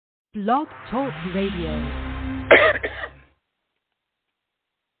Blog Talk Radio.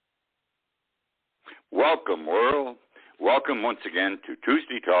 Welcome, world. Welcome once again to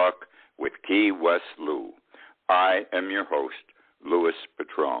Tuesday Talk with Key West Lou. I am your host, Louis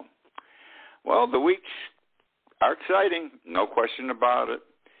Patron. Well, the weeks are exciting, no question about it.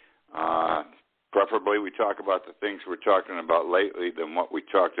 Preferably we talk about the things we're talking about lately than what we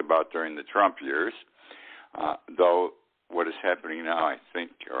talked about during the Trump years. Though what is happening now, I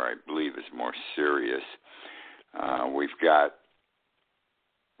think, or I believe, is more serious. We've got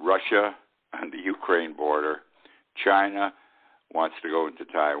Russia on the Ukraine border. China wants to go into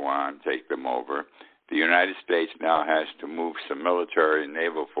Taiwan, take them over. The United States now has to move some military and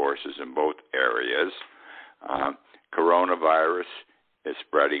naval forces in both areas. Coronavirus is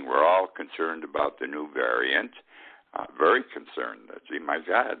spreading. We're all concerned about the new variant. Very concerned. Gee, my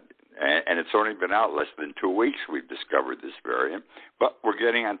God. And it's only been out less than 2 weeks we've discovered this variant. But we're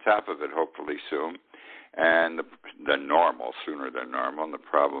getting on top of it hopefully soon. And the normal, sooner than normal, and the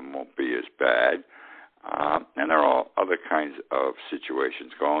problem won't be as bad. And there are all other kinds of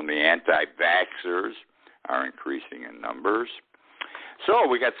situations going. The anti-vaxxers are increasing in numbers. So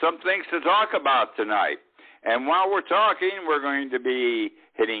we got some things to talk about tonight. And while we're talking, we're going to be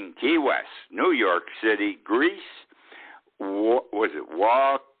hitting Key West, New York City, Greece, Waukesha,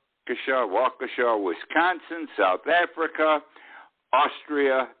 Wisconsin, South Africa,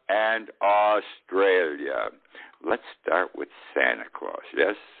 Austria, and Australia. Let's start with Santa Claus.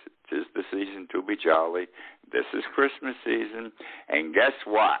 Yes, 'tis the season to be jolly. This is Christmas season. And guess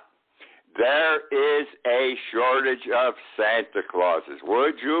what? There is a shortage of Santa Clauses.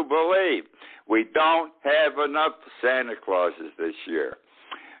 Would you believe? We don't have enough Santa Clauses this year.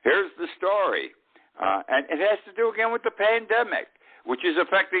 Here's the story. And it has to do again with the pandemic, which is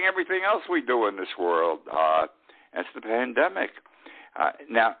affecting everything else we do in this world. That's the pandemic.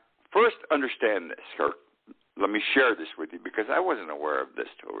 Now, first understand this, or let me share this with you, because I wasn't aware of this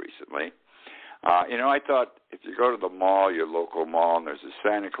till recently. I thought if you go to the mall, your local mall, and there's a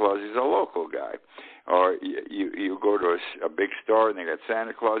Santa Claus, he's a local guy. Or you go to a big store and they got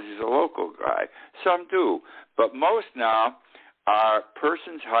Santa Claus, he's a local guy. Some do. But most now are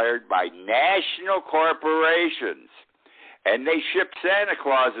persons hired by national corporations. And they ship Santa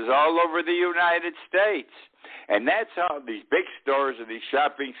Clauses all over the United States. And that's how these big stores and these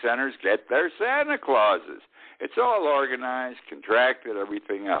shopping centers get their Santa Clauses. It's all organized, contracted,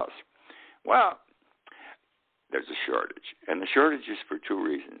 everything else. Well, there's a shortage. And the shortage is for two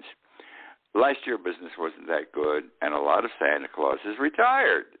reasons. Last year business wasn't that good, and a lot of Santa Clauses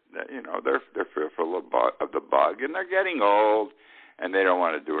retired. They're fearful of the bug, and they're getting old, and they don't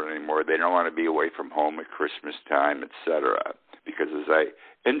want to do it anymore. They don't want to be away from home at Christmas time, etc. Because as I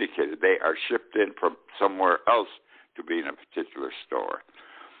indicated, they are shipped in from somewhere else to be in a particular store.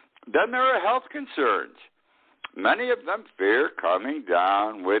 Then there are health concerns. Many of them fear coming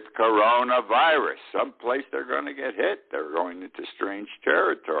down with coronavirus. Someplace they're going to get hit. They're going into strange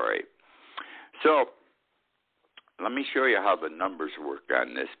territory. So let me show you how the numbers work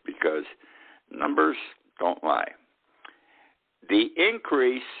on this, because numbers don't lie. The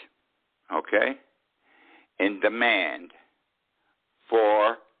increase, in demand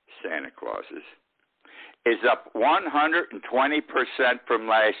for Santa Clauses is up 120% from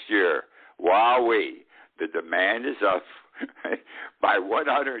last year. Wowee. The demand is up by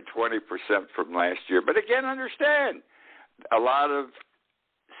 120% from last year. But again, understand, a lot of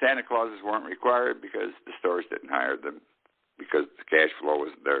Santa Clauses weren't required because the stores didn't hire them, because the cash flow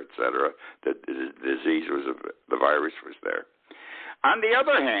wasn't there, etc. The virus was there. On the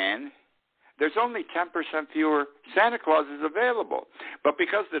other hand, there's only 10% fewer Santa Clauses available. But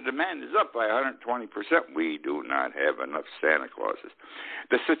because the demand is up by 120%, we do not have enough Santa Clauses.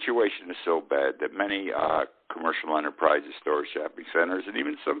 The situation is so bad that many commercial enterprises, stores, shopping centers, and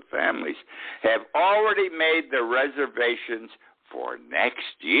even some families have already made their reservations for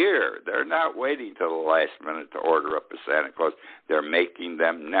next year. They're not waiting till the last minute to order up a Santa Claus. They're making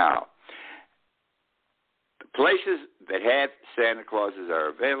them now. The places that have Santa Clauses are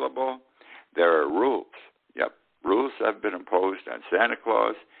available. There are rules. Yep, rules have been imposed on Santa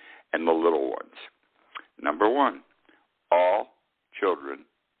Claus and the little ones. Number one, all children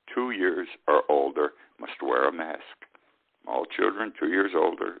 2 years or older must wear a mask. All children 2 years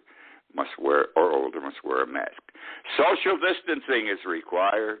older must wear a mask. Social distancing is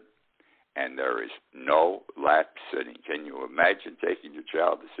required, and there is no lap sitting. Can you imagine taking your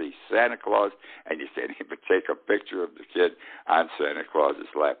child to see Santa Claus and you can't even take a picture of the kid on Santa Claus's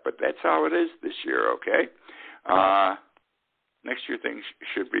lap? But that's how it is this year, okay? Next year things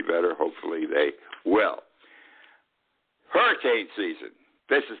should be better. Hopefully they will. Hurricane season.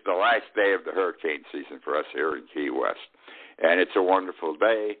 This is the last day of the hurricane season for us here in Key West, and it's a wonderful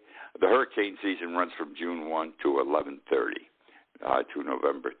day. The hurricane season runs from June 1 to 11/30, to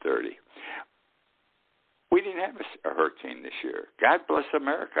November 30. We didn't have a hurricane this year. God bless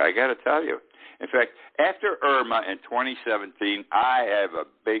America, I got to tell you. In fact, after Irma in 2017, I have a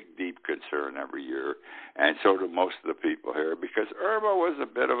big, deep concern every year, and so do most of the people here, because Irma was a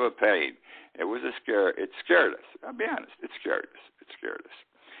bit of a pain. It was a scare. It scared us. I'll be honest. It scared us.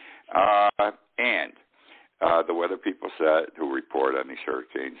 And the weather people said, who report on these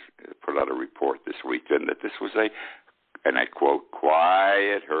hurricanes, put out a report this weekend that this was a, and I quote,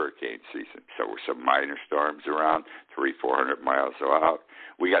 quiet hurricane season. So with some minor storms around 300-400 miles out.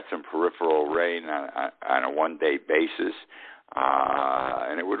 We got some peripheral rain on a one-day basis,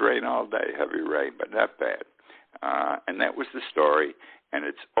 and it would rain all day, heavy rain, but not bad. And that was the story, and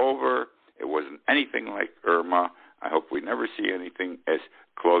it's over. It wasn't anything like Irma. I hope we never see anything as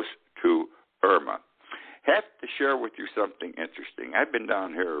close to Irma. Have to share with you something interesting. I've been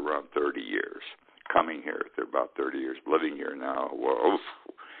down here around 30 years, coming here for about 30 years, living here now, well,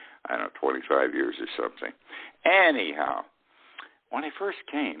 I don't know, 25 years or something. Anyhow, when I first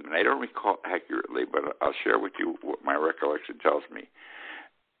came, and I don't recall accurately, but I'll share with you what my recollection tells me.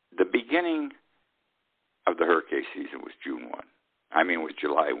 The beginning of the hurricane season was June 1. I mean, it was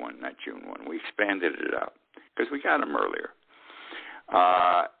July 1, not June 1. We expanded it out because we got them earlier.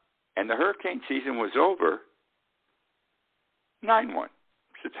 And the hurricane season was over 9/1,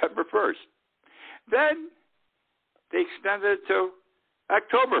 September 1st. Then they extended it to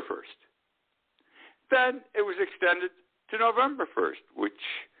October 1st. Then it was extended to November 1st,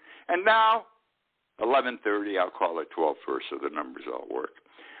 and now 11/30, I'll call it 12/1, so the numbers all work.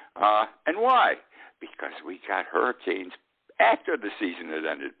 And why? Because we got hurricanes after the season had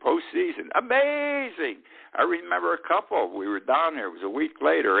ended, postseason. Amazing. I remember a couple. We were down there. It was a week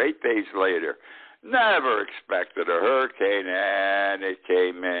later, 8 days later. Never expected a hurricane, and it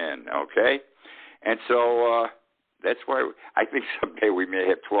came in, okay? And so that's why I think someday we may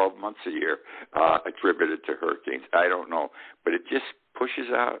have 12 months a year attributed to hurricanes. I don't know. But it just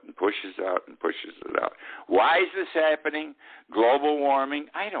pushes out and pushes out and pushes it out. Why is this happening? Global warming?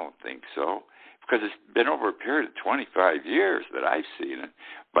 I don't think so, because it's been over a period of 25 years that I've seen it.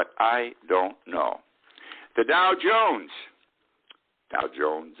 But I don't know. The Dow Jones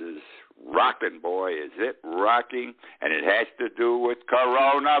is rocking, boy, is it rocking, and it has to do with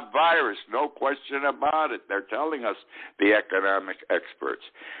coronavirus, no question about it. They're telling us, the economic experts.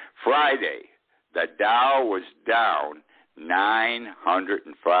 Friday, the Dow was down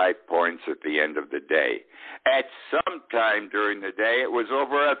 905 points at the end of the day. At some time during the day, it was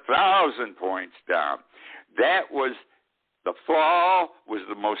over 1,000 points down. The fall was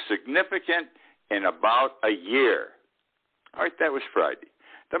the most significant in about a year. All right, that was Friday.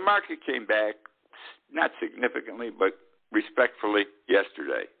 The market came back, not significantly, but respectfully,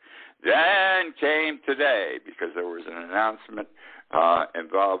 yesterday. Then came today, because there was an announcement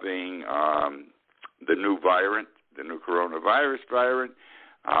involving the new variant, the new coronavirus variant,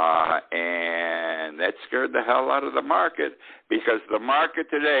 and that scared the hell out of the market, because the market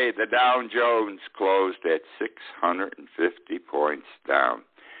today, the Dow Jones, closed at 650 points down.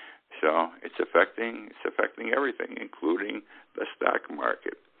 So it's affecting everything, including the stock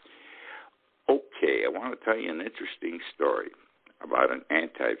market. Okay, I want to tell you an interesting story about an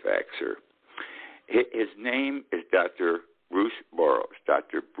anti-vaxxer. His name is Dr. Bruce Burrows.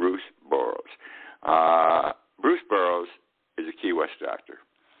 Dr. Bruce Burrows. Bruce Burrows is a Key West doctor,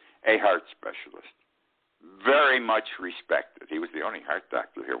 a heart specialist, very much respected. He was the only heart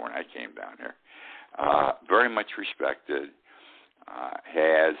doctor here when I came down here. Very much respected.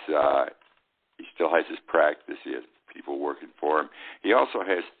 He still has his practice. He has people working for him. He also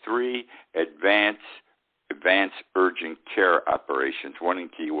has 3 advanced urgent care operations, 1 in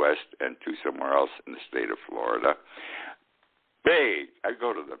Key West and 2 somewhere else in the state of Florida. Big. I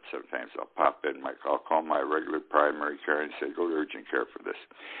go to them sometimes. I'll pop in. I'll call my regular primary care and say, go to urgent care for this.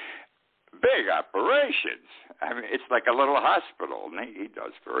 Big operations. I mean, it's like a little hospital, and he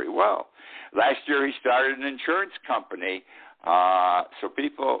does very well. Last year he started an insurance company, so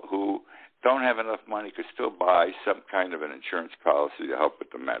people who don't have enough money could still buy some kind of an insurance policy to help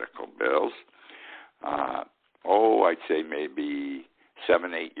with the medical bills. I'd say maybe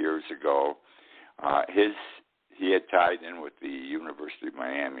 7-8 years ago, he had tied in with the University of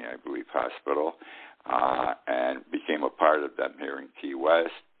Miami, I believe, hospital, and became a part of them here in Key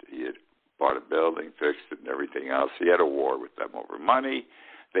West. He had bought a building, fixed it, and everything else. He had a war with them over money.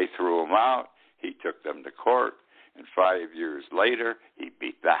 They threw him out. He took them to court. And 5 years later, he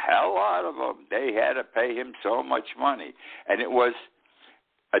beat the hell out of them. They had to pay him so much money. And it was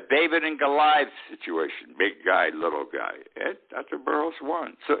a David and Goliath situation, big guy, little guy. And Dr. Burroughs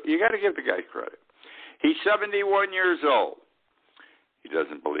won. So you got to give the guy credit. He's 71 years old. He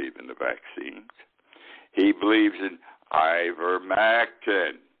doesn't believe in the vaccines. He believes in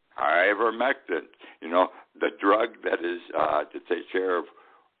ivermectin. Ivermectin, you know, the drug that is to take care of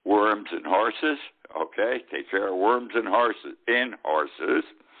worms in horses. Okay, take care of worms in horses.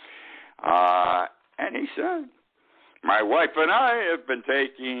 And he said, my wife and I have been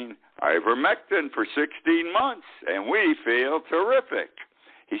taking ivermectin for 16 months, and we feel terrific.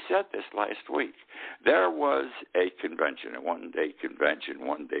 He said this last week. There was a convention, a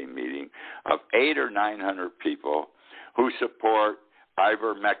one-day meeting of 800 or 900 people who support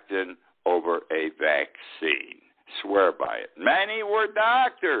ivermectin over a vaccine. Swear by it. Many were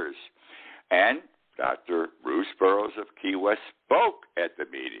doctors. And Dr. Bruce Burroughs of Key West spoke at the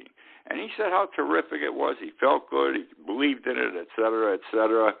meeting. And he said how terrific it was. He felt good. He believed in it, et cetera, et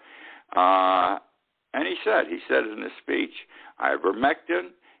cetera. And he said in his speech,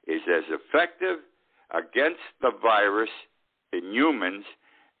 ivermectin is as effective against the virus in humans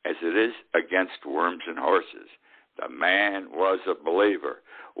as it is against worms and horses. The man was a believer.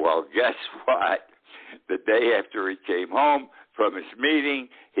 Well, guess what? The day after he came home from his meeting,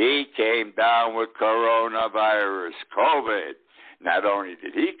 he came down with coronavirus, COVID. Not only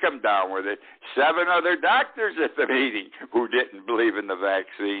did he come down with it, 7 other doctors at the meeting who didn't believe in the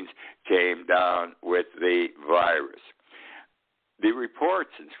vaccines came down with the virus. The report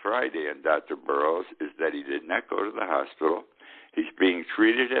since Friday on Dr. Burroughs is that he did not go to the hospital. He's being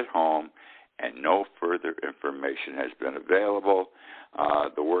treated at home, and no further information has been available.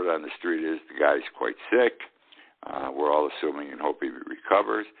 The word on the street is the guy's quite sick. We're all assuming and hope he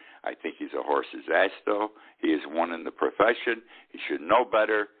recovers. I think he's a horse's ass, though. He is one in the profession. He should know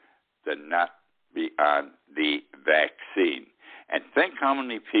better than not be on the vaccine. And think how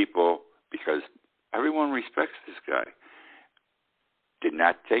many people, because everyone respects this guy, did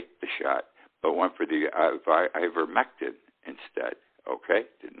not take the shot, but went for the ivermectin instead, okay?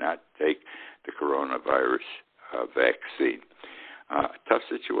 Did not take the coronavirus vaccine. Tough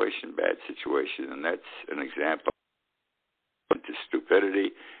situation, bad situation, and that's an example to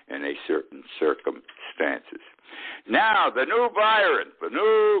stupidity in a certain circumstances. Now, the new variant, the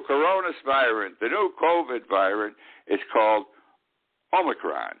new coronavirus, the new COVID variant is called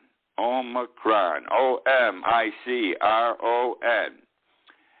Omicron. Omicron, O-M-I-C-R-O-N.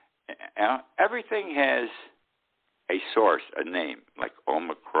 Everything has a source, a name, like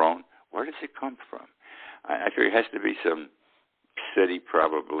Omicron. Where does it come from? I think it has to be some city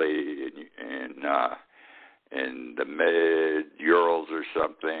probably in the mid-Urals or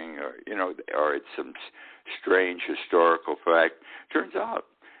something, or, you know, or it's some strange historical fact. Turns out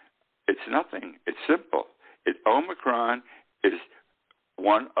it's nothing. It's simple. Omicron is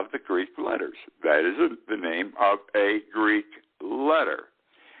one of the Greek letters. That is the name of a Greek letter.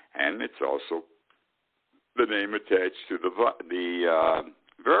 And it's also the name attached to the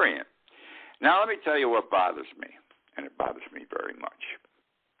variant. Now, let me tell you what bothers me, and it bothers me very much.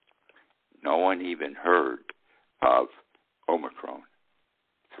 No one even heard of Omicron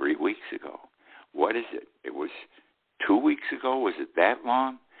 3 weeks ago. What is it? It was 2 weeks ago? Was it that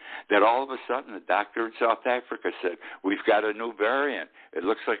long? That all of a sudden the doctor in South Africa said, we've got a new variant. It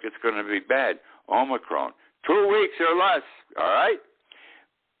looks like it's going to be bad. Omicron. 2 weeks or less, all right?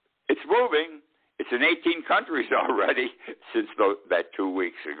 It's moving. It's in 18 countries already since that 2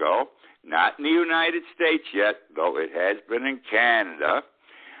 weeks ago. Not in the United States yet, though it has been in Canada.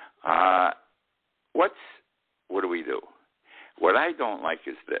 What do we do? What I don't like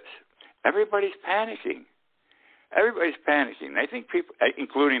is this. Everybody's panicking. Everybody's panicking. I think people,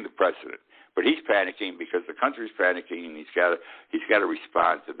 including the president, but he's panicking because the country's panicking, and he's got to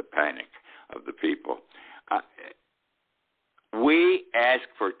respond to the panic of the people. We asked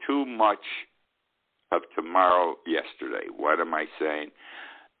for too much of tomorrow yesterday. What am I saying?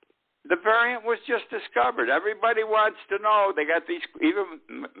 The variant was just discovered. Everybody wants to know. They got these, even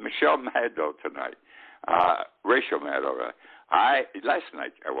Michelle Maddow tonight, Rachel Maddow. Last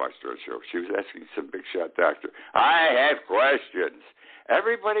night I watched her show. She was asking some big shot doctor. I have questions.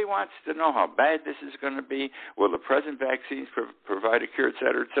 Everybody wants to know how bad this is going to be. Will the present vaccines provide a cure, et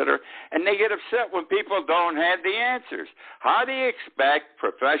cetera, et cetera? And they get upset when people don't have the answers. How do you expect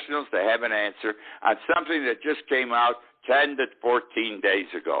professionals to have an answer on something that just came out 10 to 14 days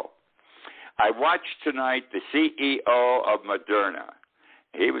ago? I watched tonight the CEO of Moderna.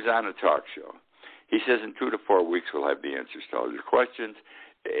 He was on a talk show. He says in 2 to 4 weeks we'll have the answers to all your questions.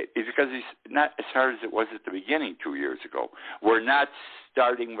 It's because he's not as hard as it was at the beginning 2 years ago. We're not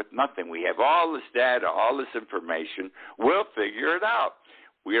starting with nothing. We have all this data, all this information. We'll figure it out.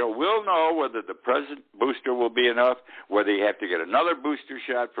 We'll know whether the present booster will be enough, whether you have to get another booster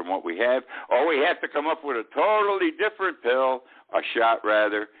shot from what we have, or we have to come up with a totally different pill, a shot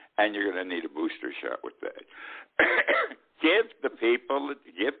rather, and you're going to need a booster shot with that. Give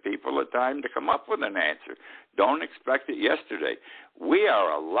people a time to come up with an answer. Don't expect it yesterday. We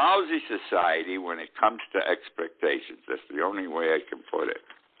are a lousy society when it comes to expectations. That's the only way I can put it.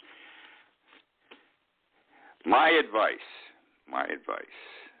 My advice,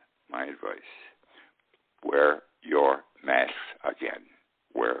 wear your masks again.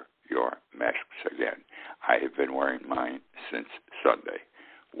 Wear your masks again. I have been wearing mine since Sunday.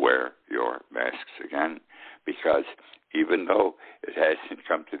 Wear your masks again, because even though it hasn't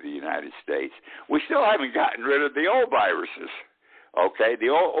come to the United States, we still haven't gotten rid of the old viruses, okay, the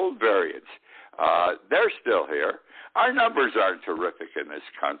old variants. They're still here. Our numbers aren't terrific in this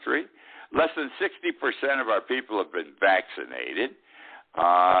country. Less than 60% of our people have been vaccinated.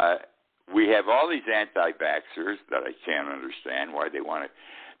 We have all these anti-vaxxers that I can't understand why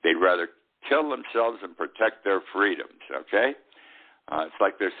they'd rather kill themselves and protect their freedoms, okay? It's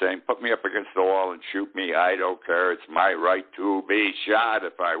like they're saying, put me up against the wall and shoot me. I don't care. It's my right to be shot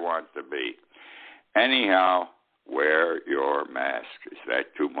if I want to be. Anyhow, wear your mask. Is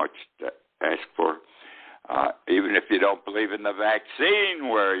that too much to ask for? Even if you don't believe in the vaccine,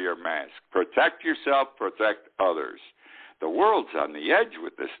 wear your mask. Protect yourself, protect others. The world's on the edge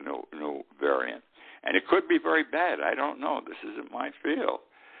with this new variant, and it could be very bad. I don't know. This isn't my field.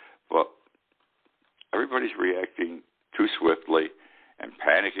 But everybody's reacting too swiftly and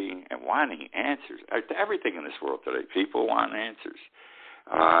panicking and wanting answers. To everything in this world today, people want answers.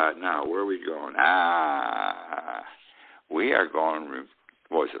 Now, where are we going? We are going,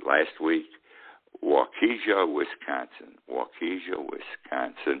 what was it, last week? Waukesha, Wisconsin.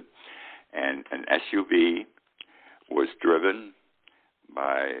 And an SUV was driven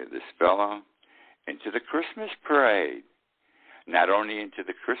by this fellow into the Christmas parade. Not only into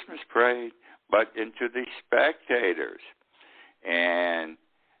the Christmas parade, but into the spectators. And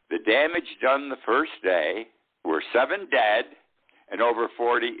the damage done the first day were 7 dead and over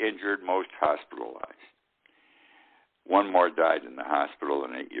 40 injured, most hospitalized. One more died in the hospital,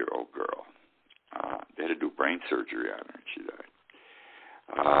 an 8-year-old girl. They had to do brain surgery on her, and she died.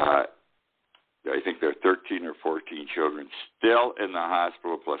 I think there are 13 or 14 children still in the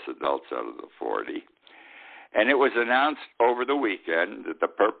hospital, plus adults out of the 40. And it was announced over the weekend that the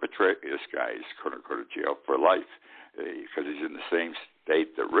perpetrator, this guy is going to go to jail for life because he's in the same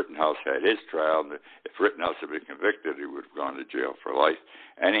state that Rittenhouse had his trial. And if Rittenhouse had been convicted, he would have gone to jail for life.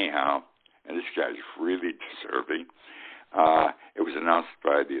 Anyhow, and this guy's really deserving. It was announced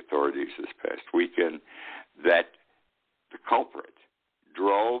by the authorities this past weekend that the culprit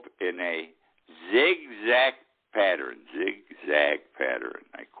drove in a zigzag pattern,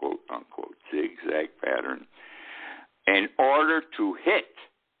 I quote unquote, zigzag pattern, in order to hit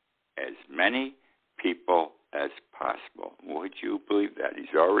as many people as possible. Would you believe that?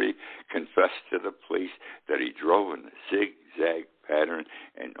 He's already confessed to the police that he drove in a zigzag pattern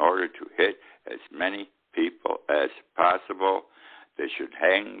in order to hit as many people as possible. They should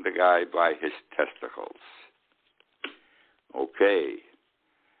hang the guy by his testicles. Okay.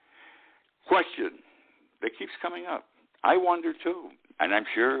 Question that keeps coming up. I wonder too, and I'm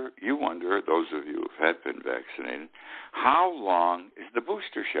sure you wonder, those of you who have been vaccinated, how long is the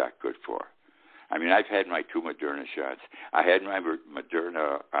booster shot good for? I mean, I've had my 2 Moderna shots. I had my 2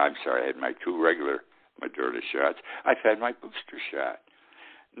 regular Moderna shots. I've had my booster shot.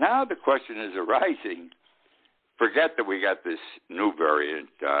 Now the question is arising, forget that we got this new variant,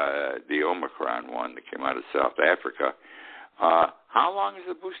 the Omicron one that came out of South Africa. How long is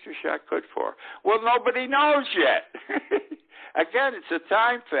the booster shot good for? Well, nobody knows yet. Again, it's a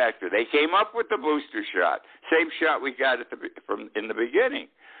time factor. They came up with the booster shot, same shot we got in the beginning.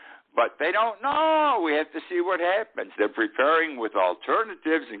 But they don't know. We have to see what happens. They're preparing with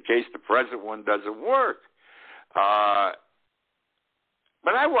alternatives in case the present one doesn't work. But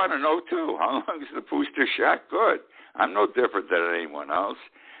I want to know, too, how long is the booster shot good? I'm no different than anyone else.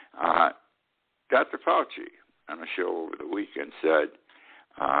 Dr. Fauci, on a show over the weekend, said,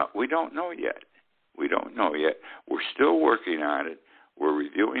 we don't know yet. We're still working on it. We're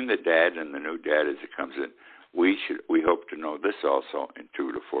reviewing the data and the new data as it comes in. We hope to know this also in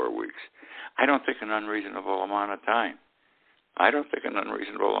 2 to 4 weeks. I don't think an unreasonable amount of time.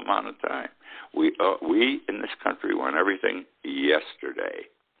 We in this country want everything yesterday,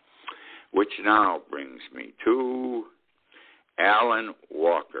 which now brings me to Alan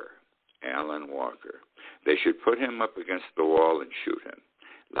Walker. They should put him up against the wall and shoot him.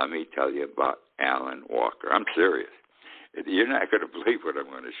 Let me tell you about Alan Walker. I'm serious. You're not going to believe what I'm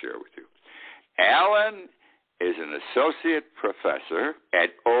going to share with you. Alan is an associate professor at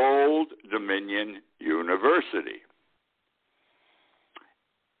Old Dominion University.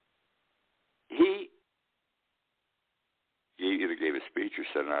 He either gave a speech or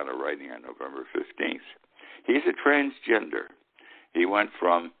sent out a writing on November 15th. He's a transgender. He went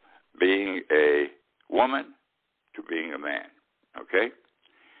from being a woman to being a man, okay?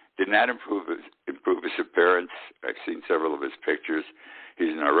 Did not improve his appearance. I've seen several of his pictures.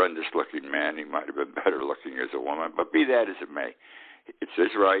 He's an horrendous-looking man. He might have been better looking as a woman, but be that as it may, it's his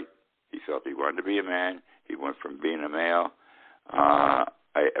right. He felt he wanted to be a man. He went from being a male, a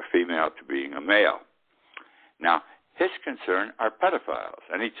female, to being a male. Now, his concern are pedophiles,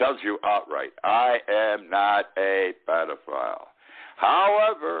 and he tells you outright, I am not a pedophile.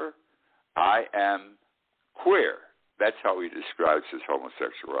 However, I am queer. That's how he describes his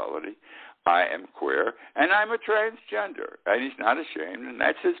homosexuality. I am queer, and I'm a transgender, and he's not ashamed, and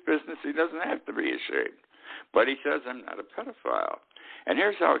that's his business. He doesn't have to be ashamed. But he says, I'm not a pedophile. And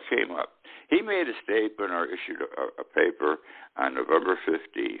here's how it came up. He made a statement or issued a paper on November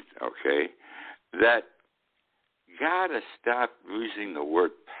 15th, okay, that got to stop using the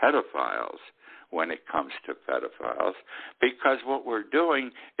word pedophiles when it comes to pedophiles, because what we're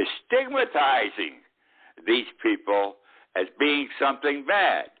doing is stigmatizing these people as being something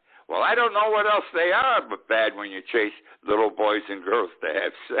bad. Well, I don't know what else they are but bad when you chase little boys and girls to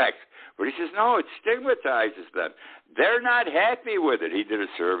have sex. But he says, no, it stigmatizes them. They're not happy with it. He did a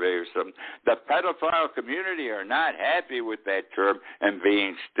survey or something. The pedophile community are not happy with that term and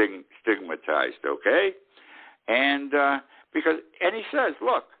being stigmatized, okay? And he says,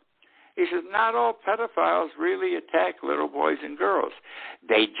 look, he says, not all pedophiles really attack little boys and girls.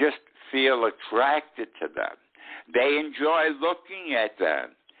 They just feel attracted to them. They enjoy looking at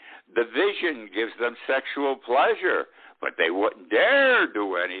them. The vision gives them sexual pleasure, but they wouldn't dare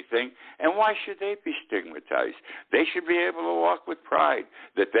do anything. And why should they be stigmatized? They should be able to walk with pride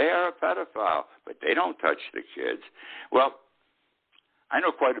that they are a pedophile, but they don't touch the kids. Well, I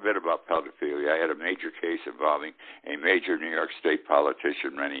know quite a bit about pedophilia. I had a major case involving a major New York State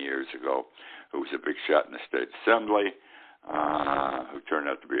politician many years ago who was a big shot in the state assembly, who turned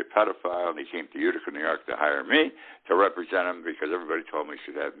out to be a pedophile, and he came to Utica, New York to hire me to represent him because everybody told me he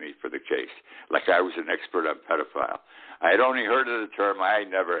should have me for the case, like I was an expert on pedophile. I had only heard of the term. I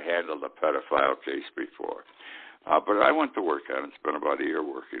never handled a pedophile case before. But I went to work on it. It's been about a year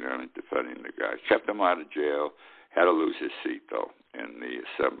working on it, defending the guy. Kept him out of jail. Had to lose his seat, though, in the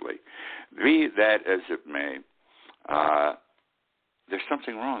assembly. Be that as it may, there's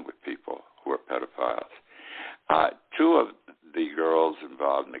something wrong with people who are pedophiles. Two of the girls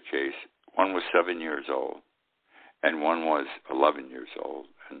involved in the case, one was 7 years old, and one was 11 years old.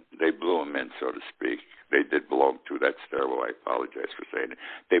 And they blew him in, so to speak. They did blow him to that stairwell. I apologize for saying it.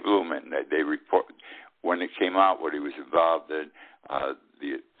 They blew him in. They report when it came out what he was involved in.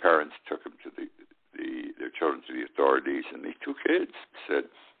 The parents took him to their children to the authorities, and these two kids said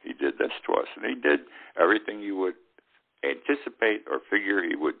he did this to us, and he did everything you would anticipate or figure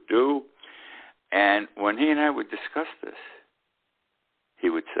he would do. And when he and I would discuss this, he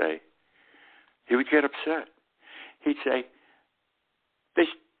would get upset. He'd say,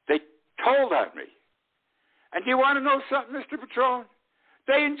 they told on me. And do you want to know something, Mr. Patron?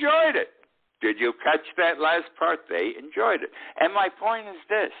 They enjoyed it. Did you catch that last part? They enjoyed it. And my point is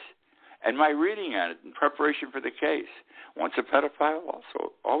this, and my reading on it in preparation for the case, once a pedophile,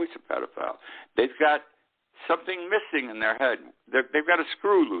 also always a pedophile. They've got something missing in their head. They've got a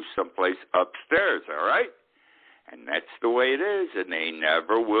screw loose someplace upstairs, all right? And that's the way it is, and they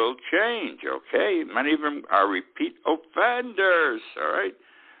never will change, okay? Many of them are repeat offenders, all right?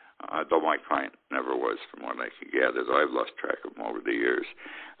 Though my client never was, from what I can gather, though I've lost track of them over the years.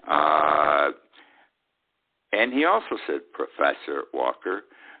 And he also said, Professor Walker,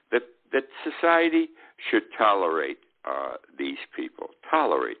 that society should tolerate these people,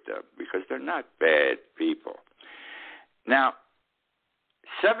 tolerate them, because they're not bad people. Now,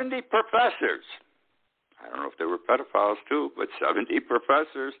 70 professors, I don't know if they were pedophiles too, but 70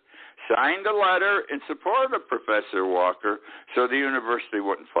 professors signed a letter in support of Professor Walker so the university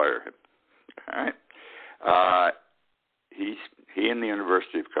wouldn't fire him. All right? He and the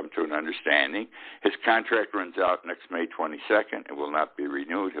university have come to an understanding. His contract runs out next May 22nd. It will not be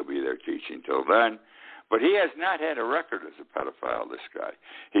renewed. He'll be there teaching till then. But he has not had a record as a pedophile, this guy.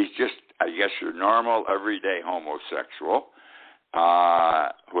 He's just, I guess, your normal, everyday homosexual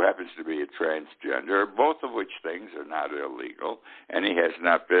who happens to be a transgender, both of which things are not illegal, and he has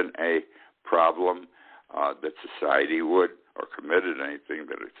not been a problem that society would, or committed anything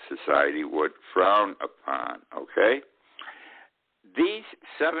that society would frown upon, okay? these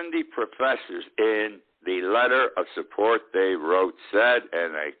 70 professors, in the letter of support they wrote, said,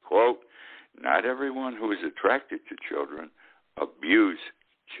 and I quote, "Not everyone who is attracted to children abuse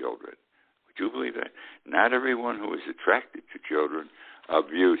children." Would you believe that? Not everyone who is attracted to children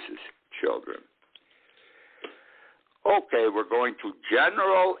abuses children. Okay, we're going to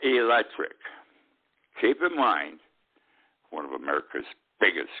General Electric. Keep in mind, one of America's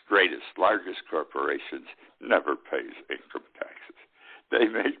biggest, greatest, largest corporations never pays income taxes. They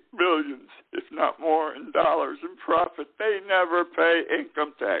make billions, if not more, in dollars in profit. They never pay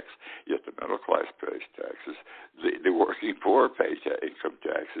income tax. Yet the middle class pays taxes. The working poor pay income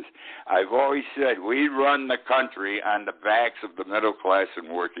taxes. I've always said we run the country on the backs of the middle class and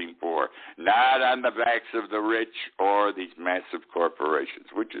working poor, not on the backs of the rich or these massive corporations,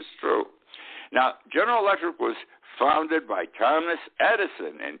 which is true. Now, General Electric was founded by Thomas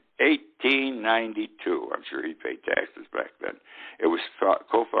Edison in 1892. I'm sure he paid taxes back then. It was founded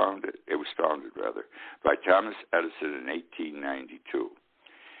by Thomas Edison in 1892.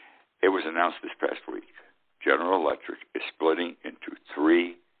 It was announced this past week. General Electric is splitting into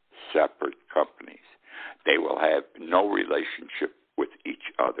 3 separate companies. They will have no relationship with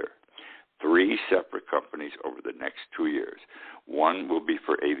each other. 3 separate companies over the next 2 years. One will be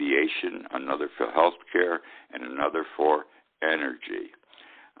for aviation, another for healthcare, and another for energy.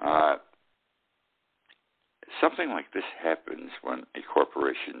 Something like this happens when a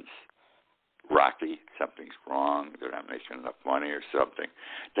corporation's rocky, something's wrong, they're not making enough money or something.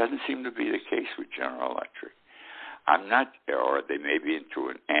 Doesn't seem to be the case with General Electric. Or they may be into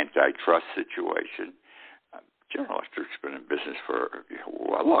an antitrust situation. General Electric's been in business for,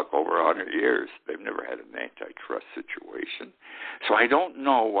 over 100 years. They've never had an antitrust situation. So I don't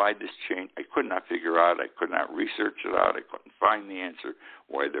know why this changed. I could not figure out. I could not research it out. I couldn't find the answer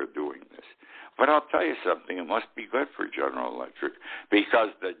why they're doing this. But I'll tell you something. It must be good for General Electric,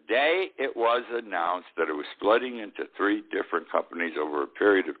 because the day it was announced that it was splitting into 3 different companies over a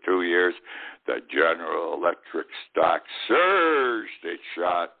period of 2 years, the General Electric stock surged. It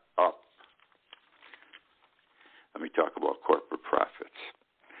shot up. Let me talk about corporate profits.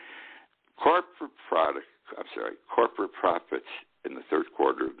 Corporate profits in the third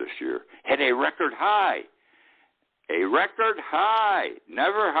quarter of this year had a record high. A record high.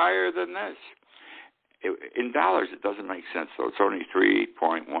 Never higher than this. In dollars, it doesn't make sense, though. It's only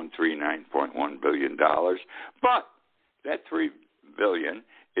 $3.139.1 billion. But that $3 billion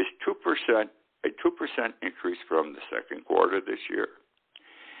is 2%, a 2% increase from the second quarter this year.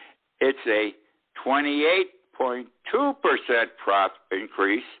 It's a 28.2% profit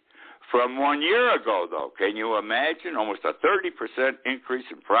increase from 1 year ago, though. Can you imagine? Almost a 30% increase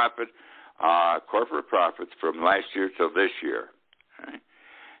in profit, corporate profits from last year till this year. Right?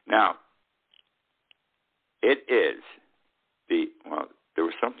 Now, it is there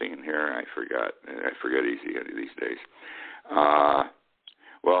was something in here I forgot. I forget easy these days.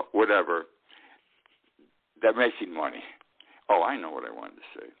 Whatever. They're making money. Oh, I know what I wanted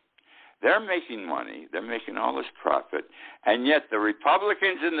to say. They're making money. They're making all this profit. And yet the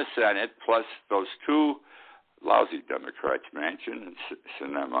Republicans in the Senate, plus those 2 lousy Democrats, Manchin and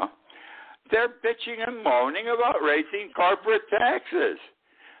Sinema, they're bitching and moaning about raising corporate taxes.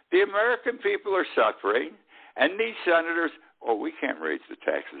 The American people are suffering, and these senators, we can't raise the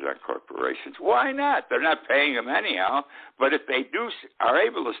taxes on corporations. Why not? They're not paying them anyhow. But if they are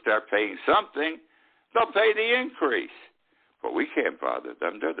able to start paying something, they'll pay the increase. But we can't bother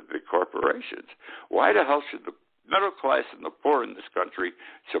them. They're the big corporations. Why the hell should the middle class and the poor in this country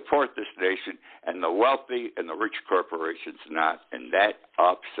support this nation, and the wealthy and the rich corporations not? And that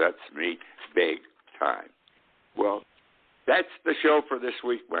upsets me big time. Well, that's the show for this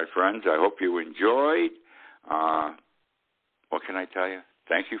week, my friends. I hope you enjoyed. What can I tell you?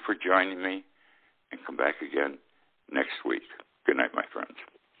 Thank you for joining me, and come back again next week. Good night, my friends.